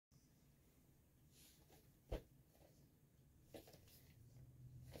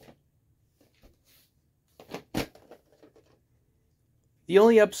The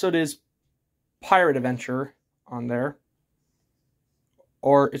only episode is Pirate Adventure on there.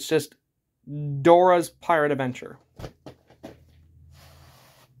 Or it's just Dora's Pirate Adventure.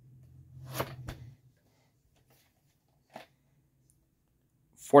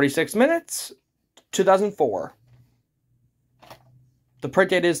 "46 minutes, 2004. The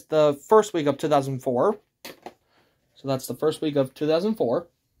print date is the first week of 2004. So that's the first week of 2004.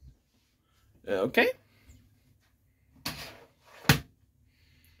 Okay.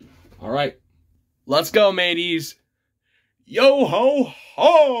 Alright. Let's go, mateys. Yo ho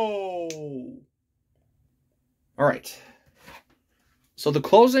ho! Alright. So the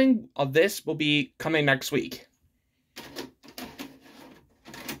closing of this will be coming next week.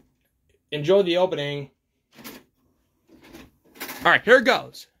 Enjoy the opening. Alright, here it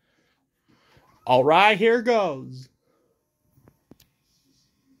goes. Alright, here it goes.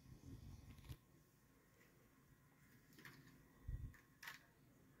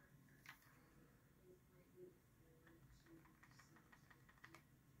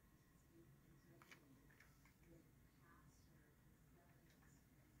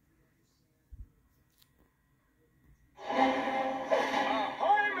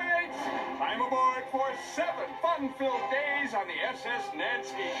 Fun-filled days on the SS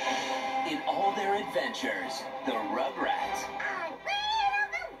Nancy. In all their adventures, the Rugrats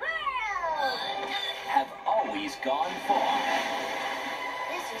have always gone far.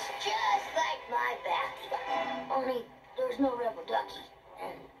 This is just like my back. Only there's no Rebel Ducky,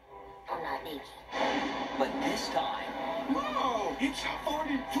 and I'm not Nickjr. But this time... Whoa! It's a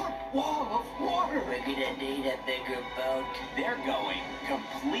 40-foot wall of water! We're gonna need a bigger boat. They're going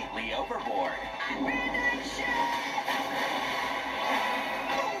completely overboard.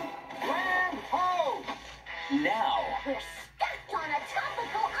 Land ho! Now... We're stuck on a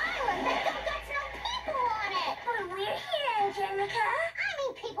tropical island that don't got no people on it! But we're here, Angelica. I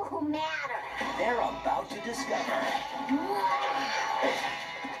mean people who matter. they're about to discover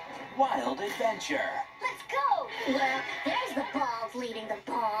wild adventure. Let's go! Well, there's the bald leading the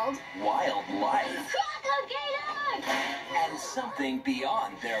bald. Wild life. Crocodile! And something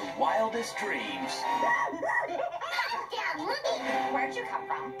beyond their wildest dreams. Down, monkey! Where'd you come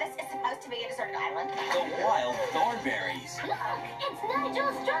from? This is supposed to be a deserted island. The wild thornberries. Look! It's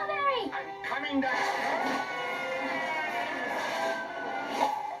Nigel Strawberry! I'm coming down.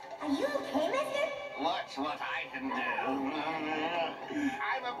 Are you okay, mister? Watch what I can do.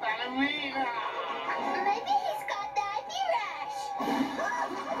 I'm a ballerina. Maybe he's got the IV rash.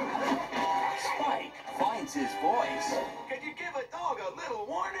 Spike finds his voice. Could you give a dog a little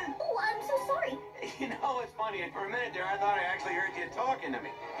warning? Oh, I'm so sorry. You know, it's funny. For a minute there, I thought I actually heard you talking to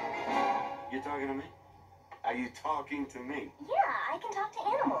me. You talking to me? Are you talking to me? Yeah, I can talk to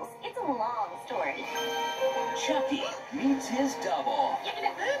animals. It's a long story. Chucky meets his double.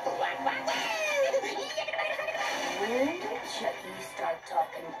 When did Chucky start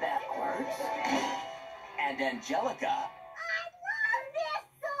talking backwards? And Angelica I love this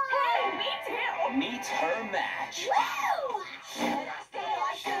song! Hey, me too! meets her match. Woo! Should I stay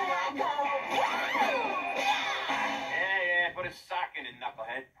or should I go? Woo! Yeah, put a sock in it,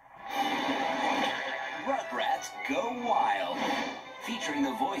 knucklehead. Rugrats Go Wild. Featuring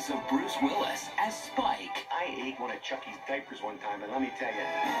the voice of Bruce Willis as Spike. I ate one of Chucky's diapers one time, and let me tell you,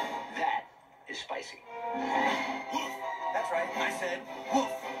 that is spicy. Woof! That's right, I said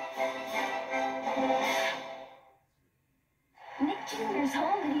woof. Nickjr's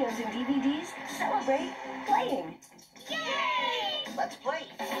home videos and DVDs celebrate playing. Yay! Let's play.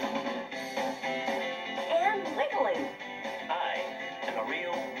 And wiggling. I am a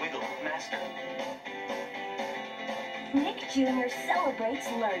real wiggle master. Nickjr celebrates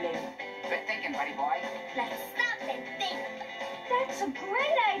learning. Good thinking, buddy boy. Let's stop and think. That's a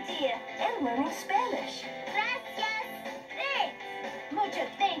great idea. And learning Spanish. Gracias. Thanks. Mucho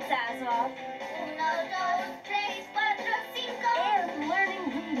thanks, Oswald. 1, 2, 3, 4, 5. And learning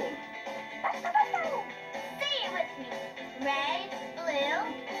reading. Say it with me. Red, blue,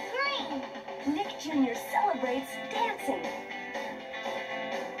 green. Nickjr celebrates dancing.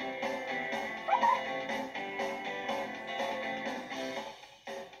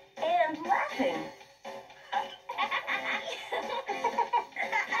 And laughing.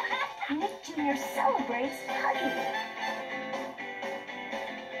 Nickjr celebrates hugging.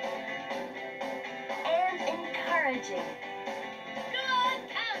 And encouraging. Good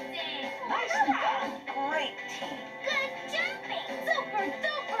counting. Nicely done. Great team. Good jumping. Super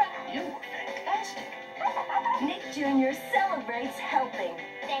duper. You were fantastic. Nickjr celebrates helping.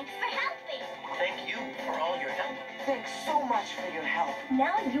 Thanks for helping. Thank you for all your help. Thanks so much for your help.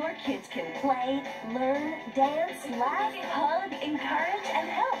 Now your kids can play, learn, dance, laugh, hug, encourage, and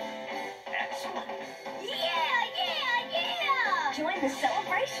help. Excellent. Yeah! Join the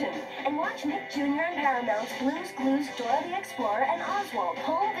celebration and watch Nickjr. and Paramount's Blues Clues, Dora the Explorer, and Oswald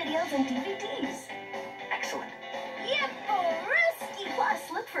home videos and DVDs. Excellent. Yipperooski!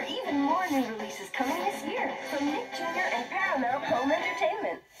 Plus, look for even more new releases coming this year from Nickjr. and Paramount Home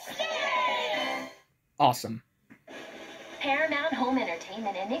Entertainment. Yay! Awesome. Paramount Home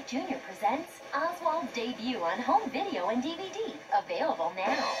Entertainment and Nickjr. presents Oswald's debut on home video and DVD. Available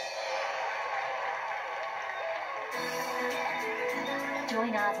now.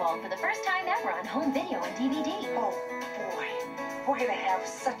 Join Oswald for the first time ever on home video and DVD. Oh, boy. We're gonna have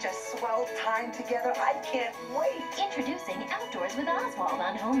such a swell time together. I can't wait. Introducing Outdoors with Oswald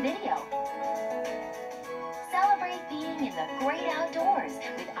on home video. Celebrate being in the great outdoors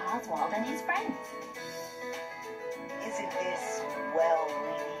with Oswald and his friends. Isn't this swell,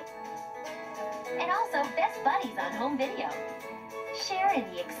 Weenie? And also Best Buddies on home video. Share in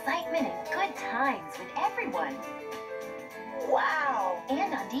the excitement and good times with everyone. Wow.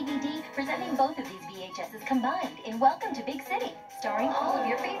 And on DVD, presenting both of these VHSs combined in Welcome to Big City, starring all of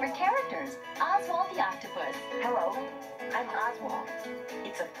your favorite characters. Oswald the Octopus, Hello, I'm Oswald.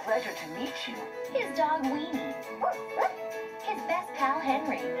 It's a pleasure to meet you. his dog Weenie, his best pal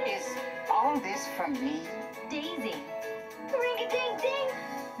Henry, Is all this from me? Daisy, Ring-a-ding-ding!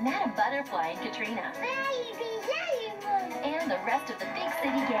 Madam Butterfly and Katrina, Baby, and the rest of the Big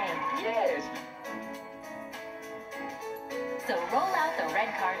City gang. Yes. So roll out the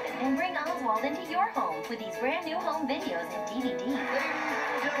red carpet and bring Oswald into your home with these brand new home videos and DVDs.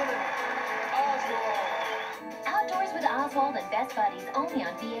 Outdoors with Oswald and Best Buddies only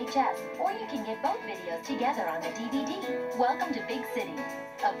on VHS, or you can get both videos together on the DVD. Welcome to Big City.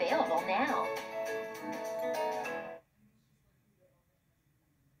 Available now.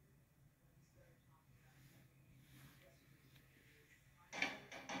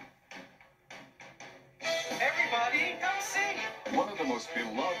 Everybody, come see! One of the most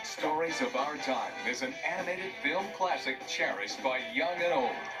beloved stories of our time is an animated film classic cherished by young and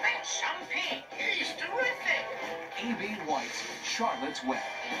old. That's some pig. He's terrific. E.B. White's Charlotte's Web.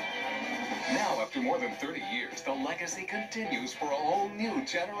 Now, after more than 30 years, the legacy continues for a whole new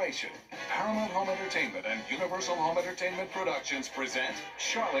generation. Paramount Home Entertainment and Universal Home Entertainment Productions present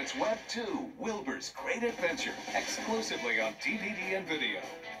Charlotte's Web 2, Wilbur's Great Adventure, exclusively on DVD and video.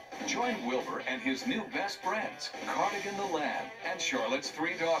 Join Wilbur and his new best friends, Cardigan the Lamb, and Charlotte's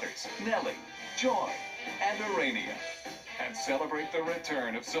three daughters, Nellie, Joy, and Urania. And celebrate the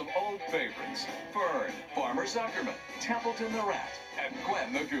return of some old favorites, Fern, Farmer Zuckerman, Templeton the Rat, and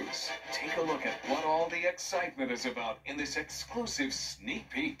Gwen the Goose. Take a look at what all the excitement is about in this exclusive sneak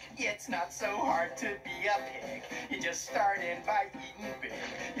peek. It's not so hard to be a pig. You just start in by eating big.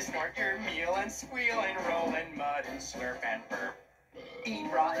 You snort your meal and squeal and roll in mud and slurp and burp. Eat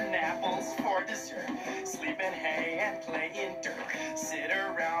rotten apples for dessert. Sleep in hay and play in dirt. Sit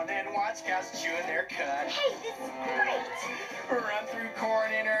around and watch cows chewing their cud. Hey, this is great! Run through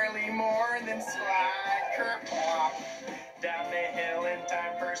corn in early morn, then slide kerplop down the hill in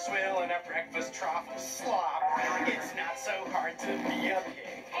time for swill and a breakfast trough of slop. It's not so hard to be a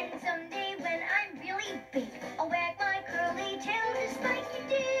pig. And someday when I'm really big, I'll wag my curly tail just like you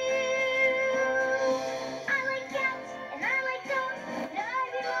do. I like cats and I like dogs, but I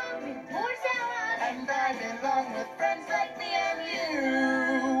belong with horse and And I belong with friends like me and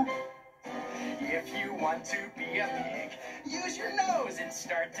you. If you want to be a pig, use your nose and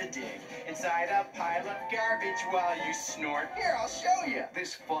start to dig inside a pile of garbage while you snort. Here, I'll show you.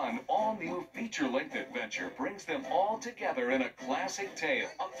 This fun, all-new feature-length adventure brings them all together in a classic tale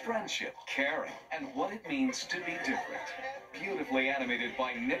of friendship, caring, and what it means to be different. Beautifully animated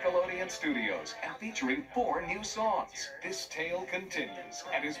by Nickelodeon Studios and featuring 4 new songs. This tale continues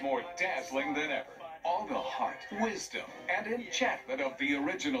and is more dazzling than ever. All the heart, wisdom, and enchantment of the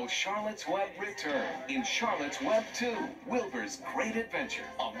original Charlotte's Web return in Charlotte's Web 2, Wilbur's Great Adventure,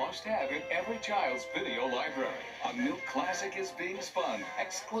 a must-have in every child's video library. A new classic is being spun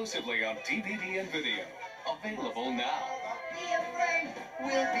exclusively on DVD and video. Available now. Be a friend,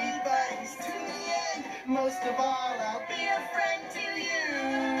 we'll be buddies to the end. Most of all, I'll be a friend to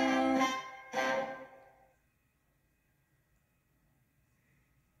you.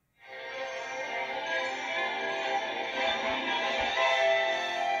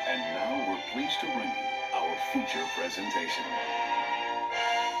 And now we're pleased to bring you our feature presentation.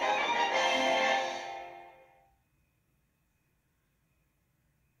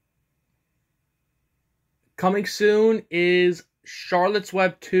 Coming soon is Charlotte's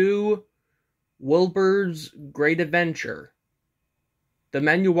Web 2, Wilbur's Great Adventure, the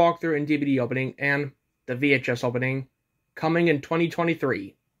menu walkthrough and DVD opening, and the VHS opening coming in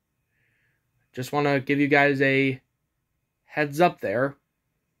 2023. Just want to give you guys a heads up there.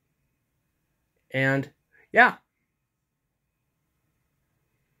 And yeah,